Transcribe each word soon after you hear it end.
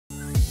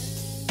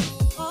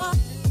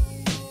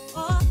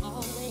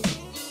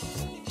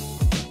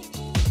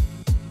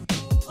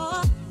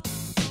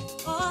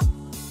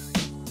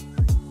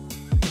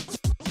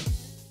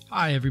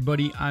Hi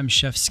everybody, I'm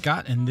Chef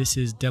Scott and this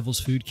is Devil's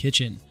Food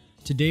Kitchen.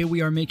 Today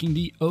we are making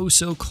the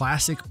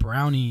oh-so-classic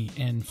brownie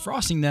and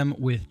frosting them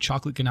with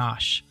chocolate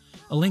ganache.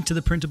 A link to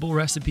the printable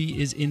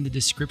recipe is in the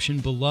description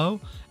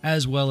below,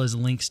 as well as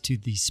links to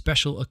the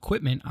special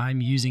equipment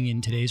I'm using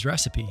in today's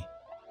recipe.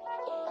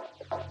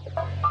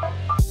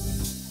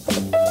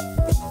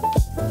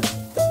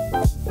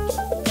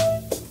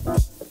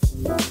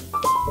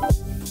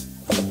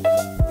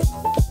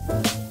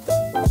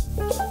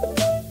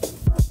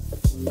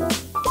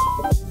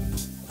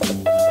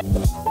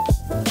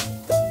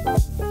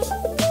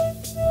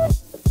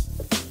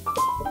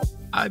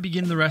 I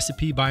begin the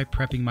recipe by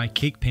prepping my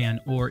cake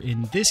pan, or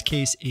in this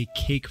case, a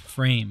cake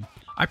frame.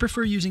 I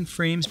prefer using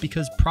frames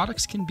because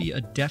products can be a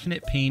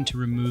definite pain to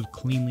remove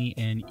cleanly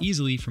and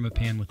easily from a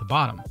pan with a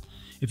bottom.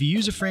 If you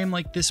use a frame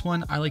like this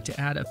one, I like to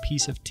add a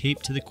piece of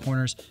tape to the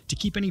corners to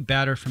keep any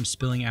batter from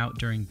spilling out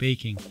during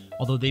baking,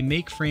 although they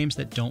make frames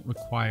that don't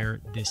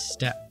require this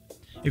step.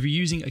 If you're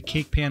using a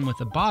cake pan with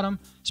a bottom,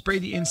 spray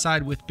the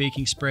inside with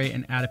baking spray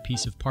and add a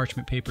piece of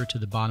parchment paper to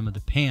the bottom of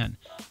the pan.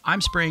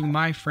 I'm spraying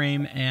my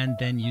frame and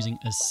then using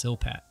a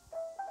Silpat.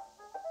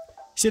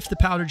 Sift the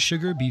powdered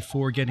sugar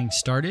before getting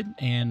started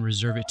and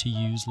reserve it to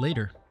use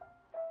later.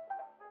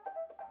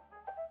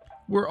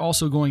 We're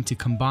also going to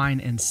combine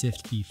and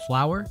sift the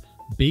flour,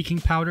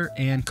 baking powder,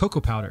 and cocoa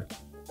powder.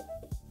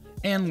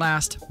 And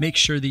last, make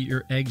sure that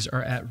your eggs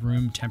are at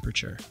room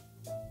temperature.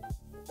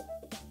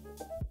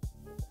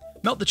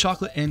 Melt the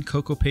chocolate and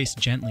cocoa paste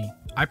gently.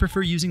 I prefer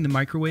using the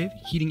microwave,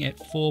 heating at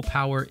full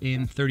power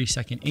in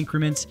 30-second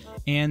increments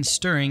and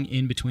stirring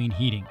in between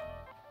heating.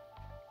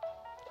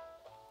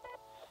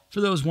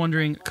 For those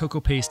wondering, cocoa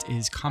paste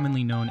is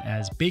commonly known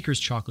as baker's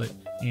chocolate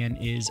and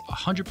is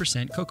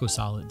 100% cocoa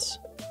solids.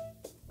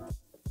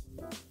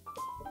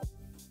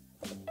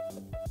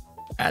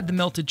 Add the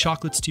melted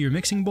chocolates to your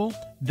mixing bowl,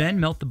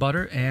 then melt the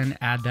butter and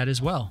add that as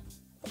well.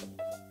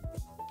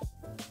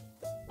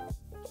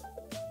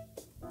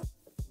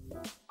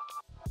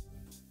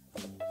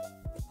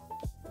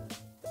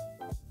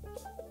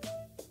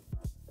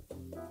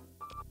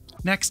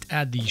 Next,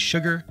 add the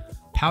sugar,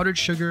 powdered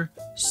sugar,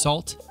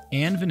 salt,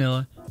 and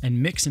vanilla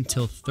and mix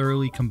until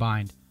thoroughly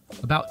combined,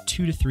 about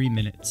 2 to 3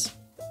 minutes.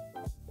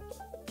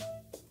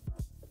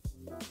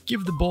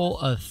 Give the bowl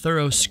a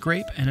thorough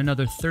scrape and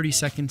another 30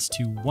 seconds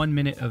to 1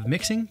 minute of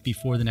mixing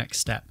before the next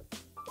step.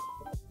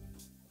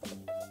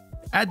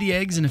 Add the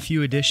eggs and a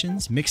few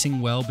additions, mixing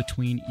well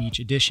between each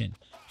addition.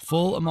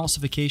 Full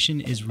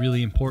emulsification is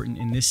really important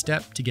in this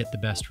step to get the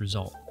best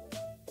result.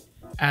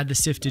 Add the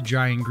sifted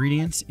dry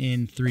ingredients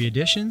in 3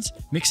 additions,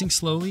 mixing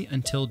slowly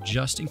until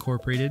just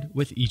incorporated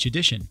with each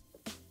addition.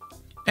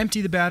 Empty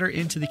the batter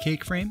into the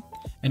cake frame.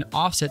 An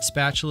offset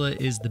spatula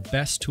is the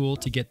best tool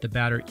to get the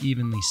batter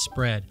evenly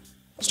spread.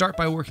 Start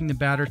by working the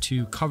batter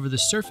to cover the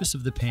surface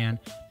of the pan,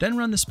 then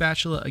run the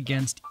spatula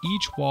against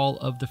each wall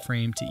of the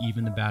frame to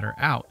even the batter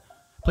out.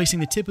 Placing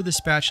the tip of the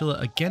spatula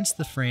against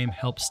the frame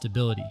helps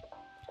stability.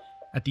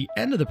 At the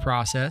end of the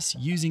process,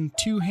 using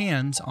 2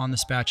 hands on the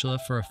spatula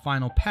for a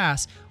final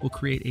pass will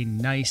create a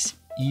nice,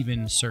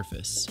 even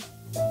surface.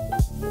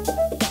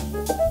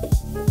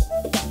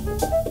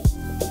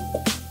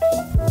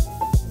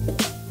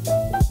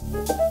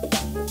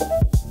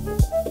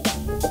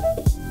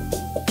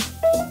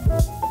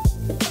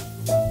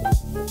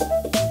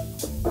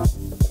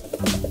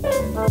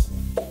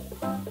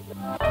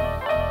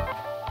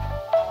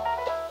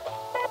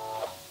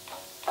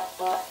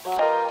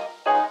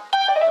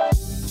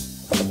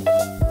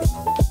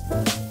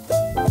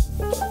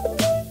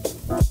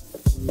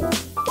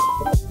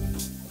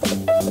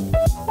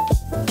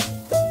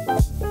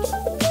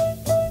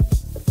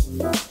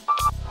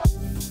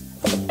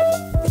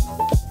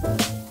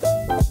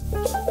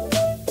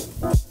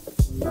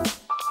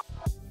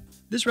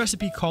 This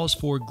recipe calls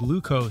for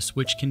glucose,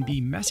 which can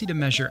be messy to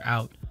measure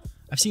out.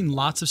 I've seen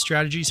lots of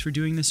strategies for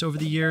doing this over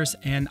the years,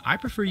 and I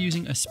prefer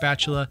using a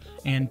spatula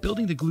and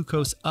building the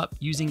glucose up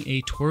using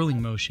a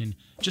twirling motion,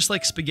 just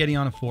like spaghetti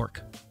on a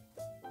fork.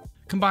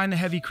 Combine the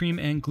heavy cream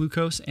and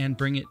glucose and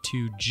bring it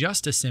to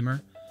just a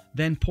simmer,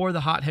 then pour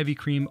the hot heavy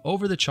cream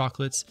over the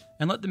chocolates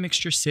and let the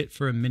mixture sit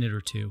for a minute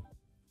or 2.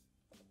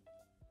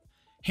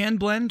 Hand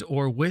blend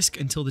or whisk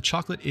until the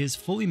chocolate is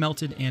fully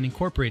melted and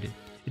incorporated.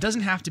 It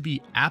doesn't have to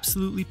be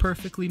absolutely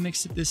perfectly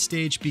mixed at this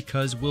stage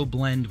because we'll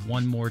blend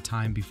one more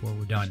time before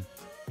we're done.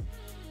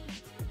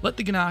 Let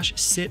the ganache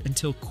sit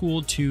until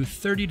cooled to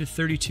 30 to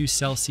 32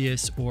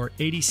 Celsius or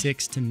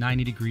 86 to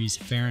 90 degrees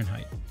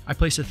Fahrenheit. I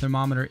place a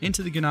thermometer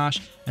into the ganache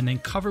and then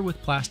cover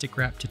with plastic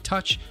wrap to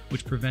touch,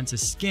 which prevents a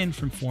skin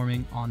from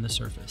forming on the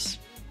surface.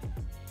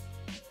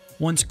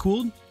 Once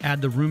cooled,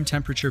 add the room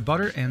temperature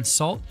butter and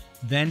salt,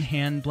 then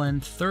hand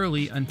blend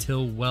thoroughly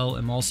until well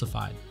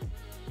emulsified.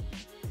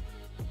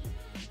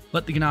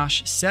 Let the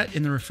ganache set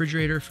in the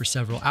refrigerator for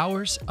several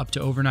hours, up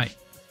to overnight.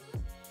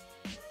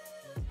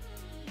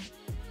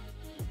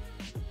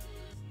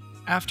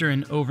 After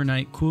an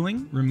overnight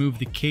cooling, remove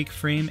the cake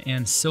frame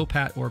and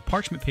Silpat or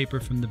parchment paper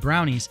from the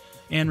brownies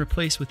and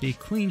replace with a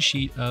clean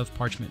sheet of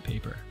parchment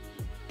paper.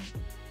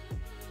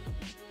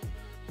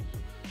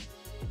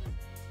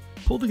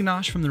 Pull the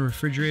ganache from the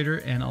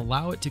refrigerator and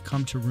allow it to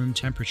come to room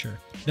temperature.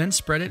 Then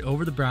spread it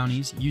over the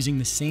brownies using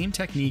the same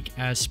technique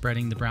as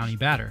spreading the brownie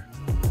batter.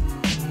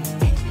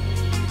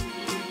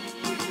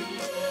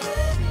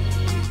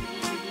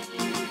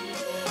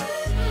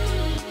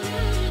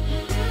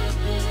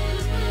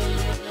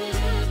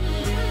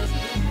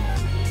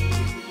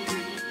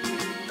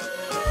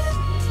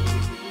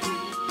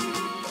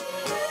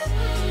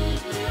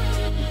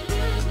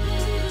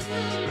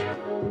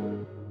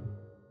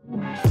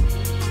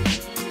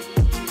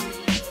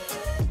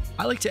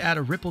 I like to add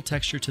a ripple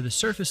texture to the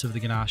surface of the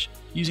ganache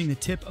using the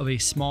tip of a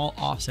small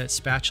offset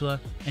spatula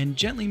and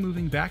gently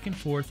moving back and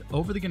forth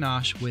over the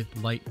ganache with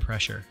light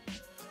pressure.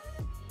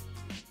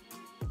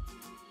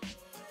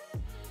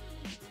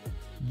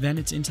 Then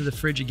it's into the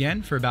fridge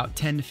again for about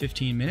 10 to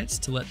 15 minutes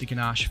to let the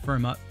ganache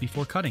firm up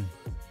before cutting.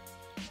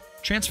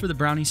 Transfer the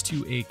brownies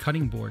to a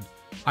cutting board.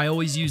 I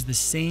always use the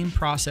same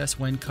process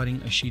when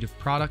cutting a sheet of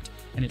product,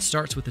 and it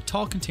starts with a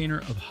tall container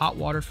of hot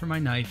water for my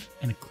knife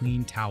and a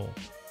clean towel.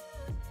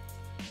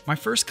 My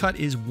first cut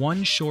is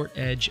one short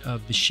edge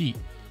of the sheet.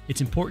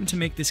 It's important to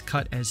make this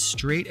cut as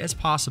straight as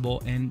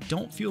possible and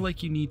don't feel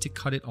like you need to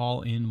cut it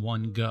all in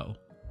one go.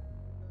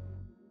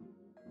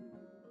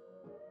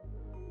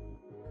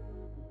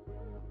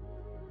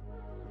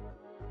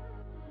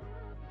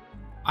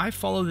 I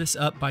follow this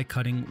up by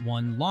cutting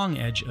one long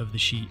edge of the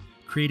sheet,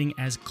 creating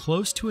as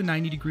close to a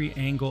 90-degree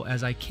angle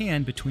as I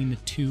can between the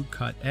two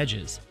cut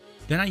edges.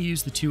 Then I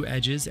use the two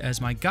edges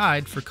as my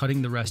guide for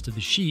cutting the rest of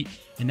the sheet,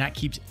 and that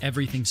keeps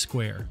everything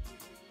square.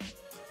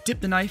 Dip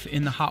the knife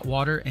in the hot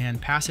water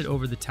and pass it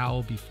over the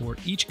towel before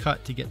each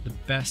cut to get the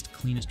best,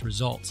 cleanest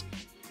results.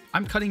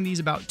 I'm cutting these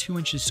about 2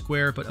 inches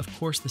square, but of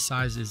course the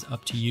size is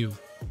up to you.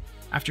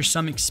 After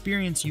some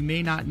experience, you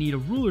may not need a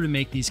ruler to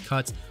make these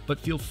cuts, but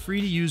feel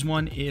free to use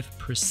one if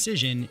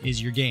precision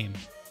is your game.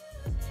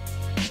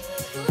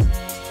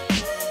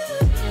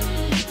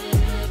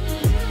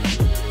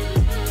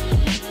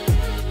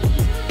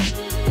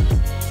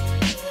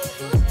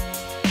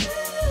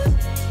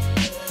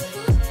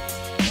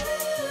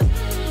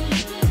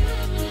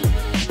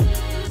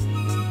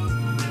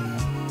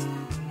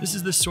 This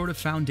is the sort of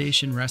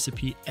foundation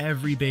recipe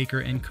every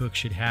baker and cook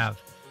should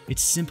have.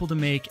 It's simple to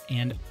make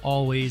and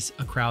always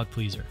a crowd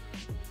pleaser.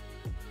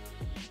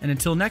 And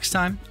until next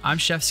time, I'm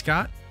Chef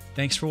Scott.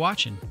 Thanks for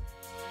watching.